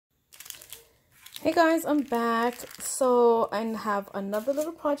Hey guys, I'm back. So I have another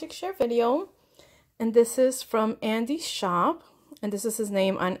little project share video, and this is from Andy's shop, and this is his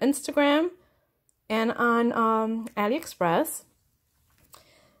name on Instagram and on AliExpress.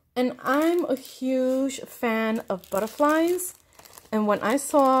 And I'm a huge fan of butterflies, and when I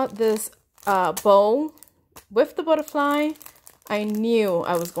saw this bow with the butterfly, I knew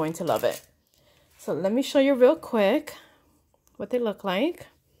I was going to love it. So let me show you real quick what they look like.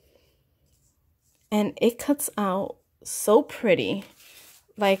 And it cuts out so pretty.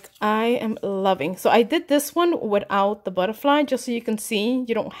 Like, I am loving. So I did this one without the butterfly, just so you can see.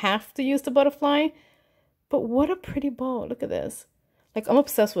 You don't have to use the butterfly. But what a pretty bow. Look at this. Like, I'm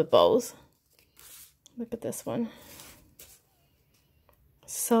obsessed with bows. Look at this one.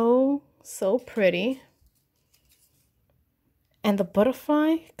 So pretty. And the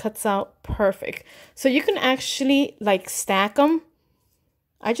butterfly cuts out perfect. So you can actually, like, stack them.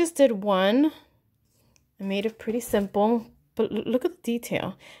 I just did one. I made it pretty simple, but look at the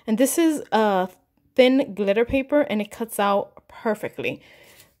detail. And this is a thin glitter paper, and it cuts out perfectly.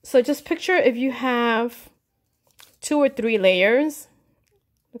 So just picture if you have 2 or 3 layers.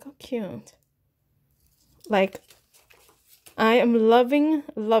 Look how cute. Like, I am loving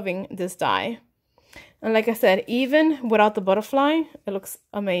this die. And like I said, even without the butterfly, it looks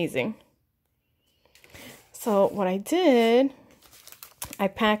amazing. So what I did, I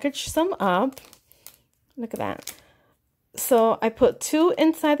packaged some up. Look at that. So I put 2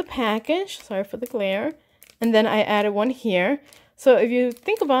 inside the package. Sorry for the glare. And then I added 1 here. So if you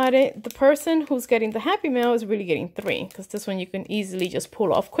think about it, the person who's getting the Happy Mail is really getting 3. Because this one you can easily just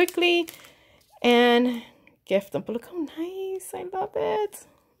pull off quickly and gift them. But look how nice. I love it.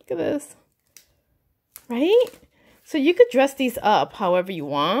 Look at this. Right? So you could dress these up however you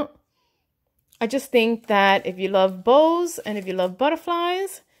want. I just think that if you love bows and if you love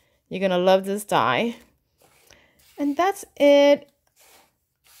butterflies, you're going to love this die. And that's it.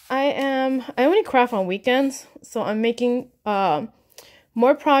 I only craft on weekends, so I'm making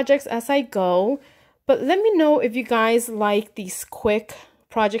more projects as I go. But let me know if you guys like these quick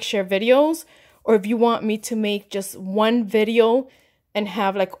project share videos, or if you want me to make just one video and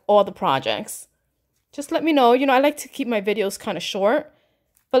have like all the projects. Just let me know. You know, I like to keep my videos kind of short,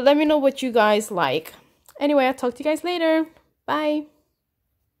 but let me know what you guys like. Anyway, I'll talk to you guys later. Bye.